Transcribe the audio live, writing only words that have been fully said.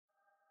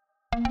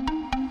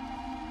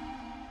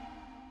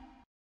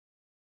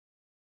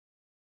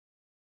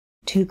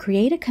To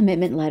create a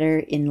commitment letter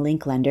in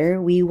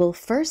LinkLender, we will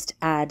first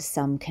add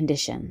some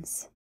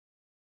conditions.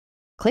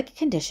 Click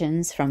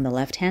Conditions from the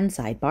left-hand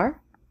sidebar,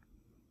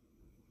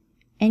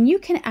 and you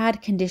can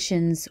add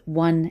conditions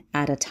one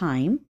at a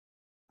time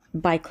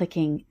by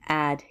clicking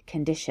Add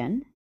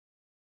Condition.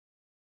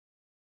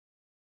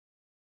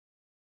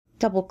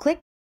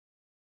 Double-click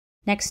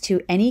next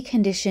to any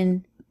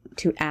condition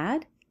to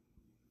add.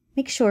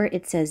 Make sure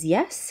it says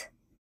Yes,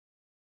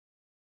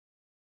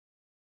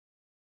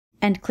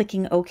 and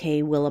clicking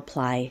OK will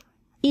apply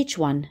each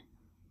one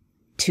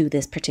to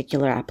this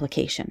particular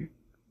application.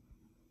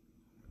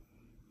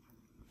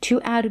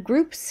 To add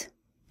groups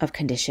of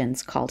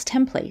conditions called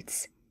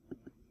templates,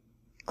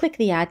 click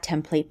the Add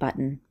Template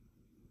button,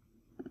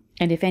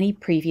 and if any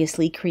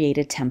previously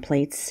created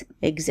templates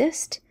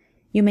exist,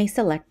 you may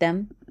select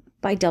them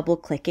by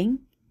double-clicking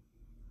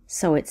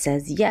so it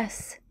says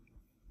Yes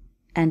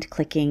and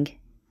clicking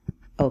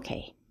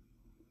OK.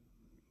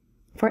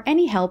 For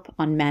any help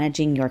on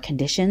managing your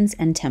conditions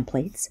and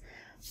templates,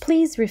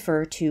 please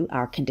refer to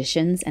our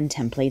Conditions and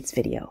Templates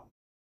video.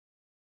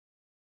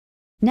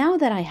 Now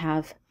that I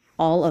have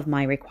all of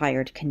my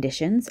required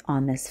conditions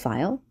on this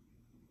file,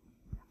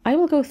 I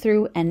will go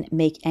through and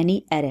make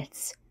any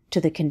edits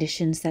to the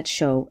conditions that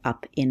show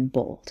up in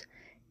bold.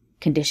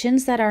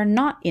 Conditions that are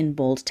not in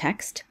bold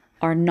text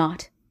are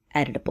not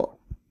editable.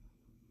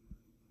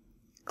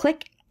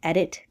 Click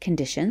Edit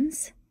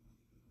Conditions.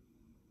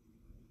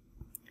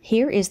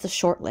 Here is the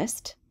short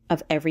list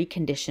of every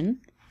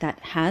condition that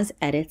has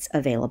edits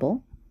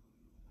available.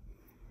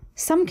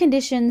 Some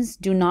conditions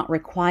do not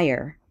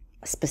require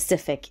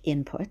specific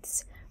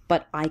inputs,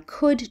 but I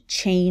could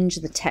change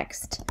the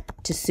text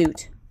to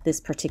suit this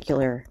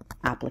particular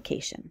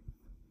application.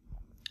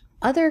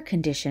 Other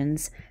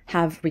conditions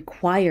have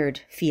required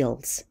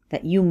fields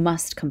that you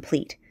must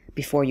complete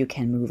before you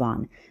can move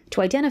on.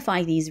 To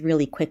identify these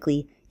really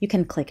quickly, you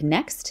can click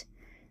Next,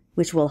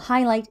 which will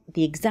highlight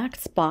the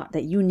exact spot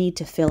that you need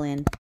to fill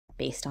in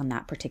based on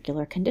that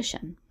particular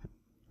condition.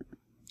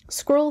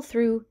 Scroll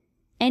through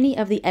any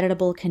of the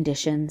editable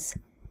conditions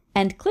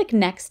and click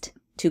Next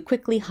to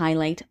quickly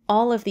highlight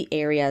all of the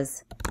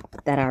areas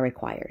that are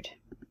required.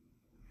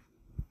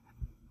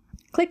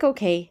 Click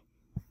OK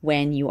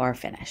when you are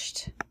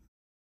finished.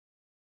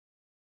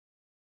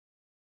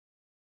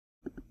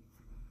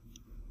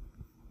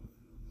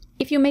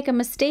 If you make a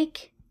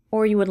mistake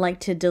or you would like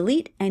to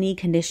delete any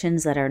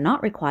conditions that are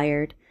not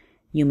required,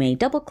 you may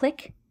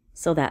double-click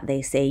so that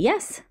they say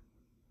yes,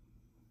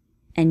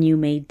 and you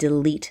may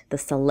delete the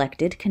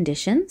selected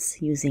conditions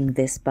using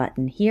this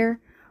button here,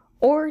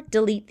 or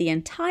delete the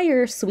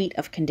entire suite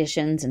of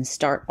conditions and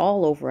start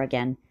all over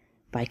again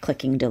by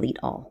clicking Delete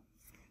All.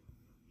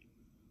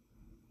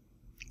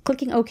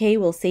 Clicking OK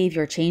will save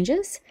your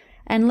changes,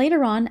 and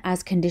later on,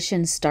 as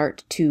conditions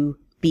start to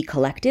be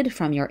collected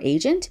from your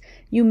agent,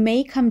 you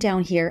may come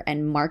down here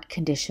and mark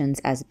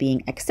conditions as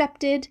being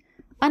accepted,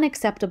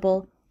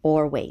 unacceptable,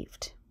 or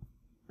waived.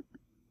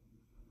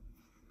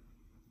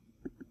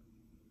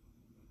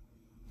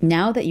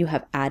 Now that you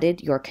have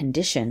added your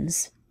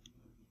conditions,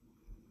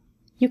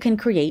 you can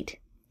create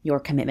your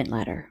commitment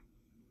letter.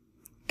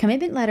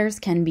 Commitment letters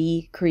can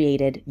be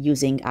created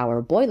using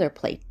our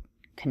boilerplate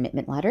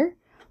commitment letter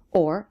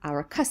or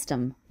our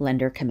custom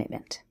lender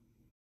commitment.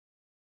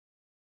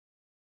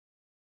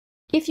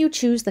 If you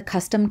choose the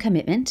custom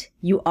commitment,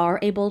 you are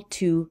able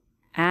to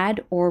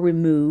add or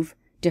remove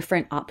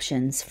different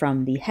options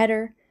from the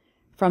header,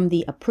 from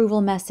the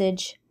approval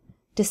message,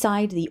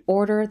 decide the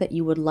order that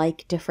you would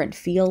like different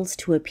fields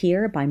to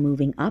appear by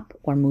moving up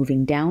or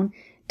moving down,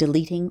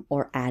 deleting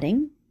or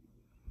adding.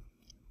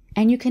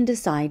 And you can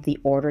decide the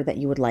order that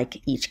you would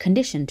like each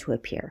condition to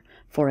appear.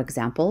 For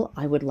example,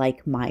 I would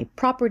like my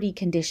property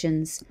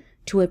conditions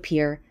to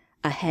appear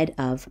ahead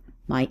of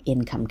my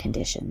income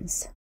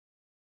conditions.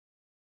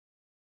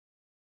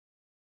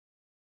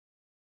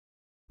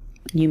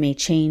 You may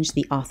change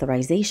the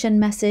authorization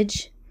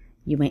message.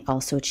 You may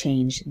also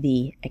change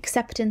the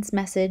acceptance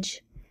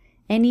message,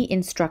 any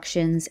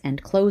instructions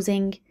and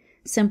closing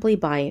simply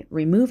by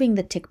removing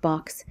the tick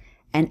box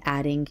and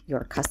adding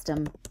your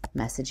custom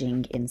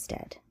messaging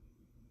instead.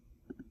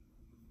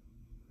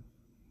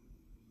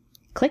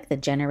 Click the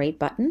Generate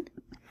button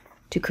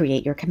to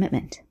create your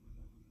commitment.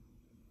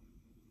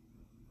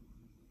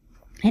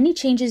 Any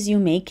changes you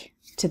make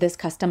to this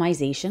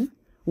customization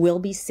will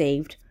be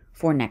saved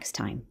for next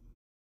time.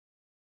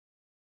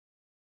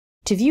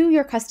 To view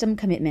your custom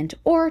commitment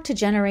or to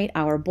generate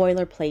our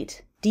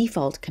boilerplate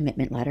default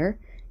commitment letter,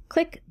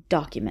 click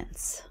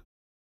Documents.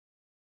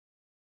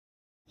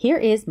 Here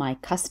is my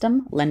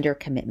custom lender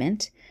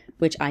commitment,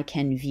 which I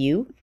can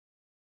view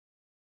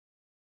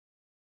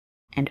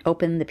and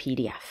open the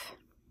PDF.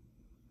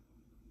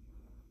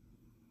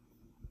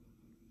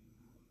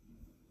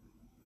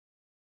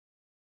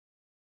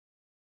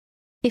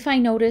 If I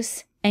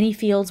notice any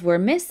fields were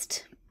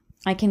missed,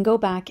 I can go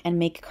back and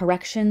make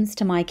corrections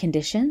to my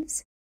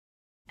conditions,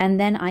 and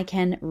then I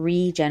can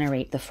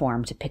regenerate the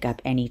form to pick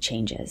up any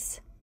changes.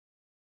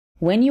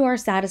 When you are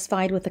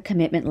satisfied with the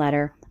commitment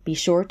letter, be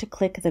sure to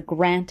click the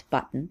Grant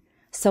button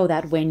so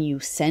that when you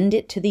send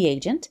it to the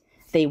agent,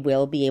 they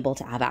will be able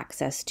to have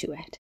access to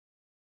it.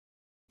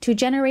 To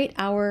generate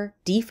our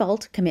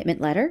default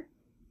commitment letter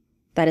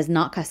that is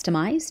not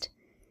customized,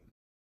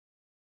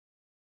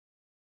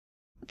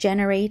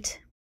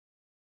 generate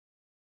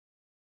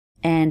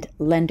and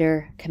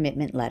lender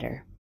commitment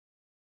letter.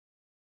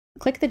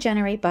 Click the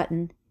Generate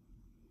button,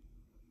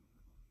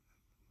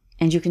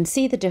 and you can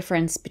see the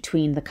difference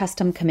between the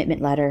custom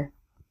commitment letter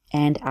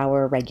and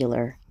our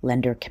regular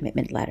lender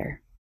commitment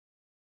letter.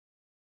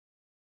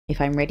 If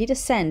I'm ready to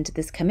send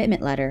this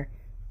commitment letter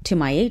to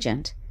my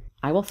agent,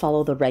 I will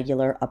follow the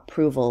regular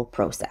approval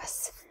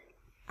process.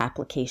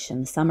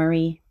 Application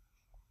summary,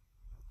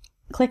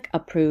 click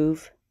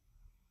Approve,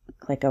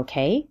 click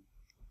OK,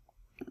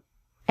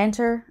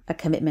 enter a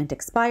commitment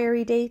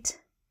expiry date,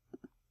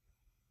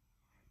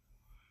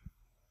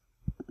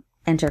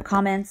 enter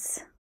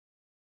comments,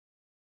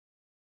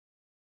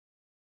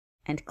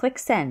 and click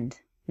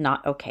Send,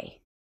 not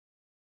OK.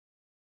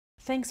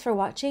 Thanks for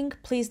watching.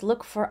 Please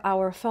look for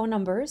our phone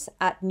numbers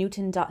at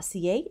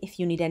newton.ca if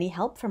you need any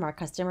help from our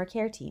customer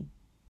care team.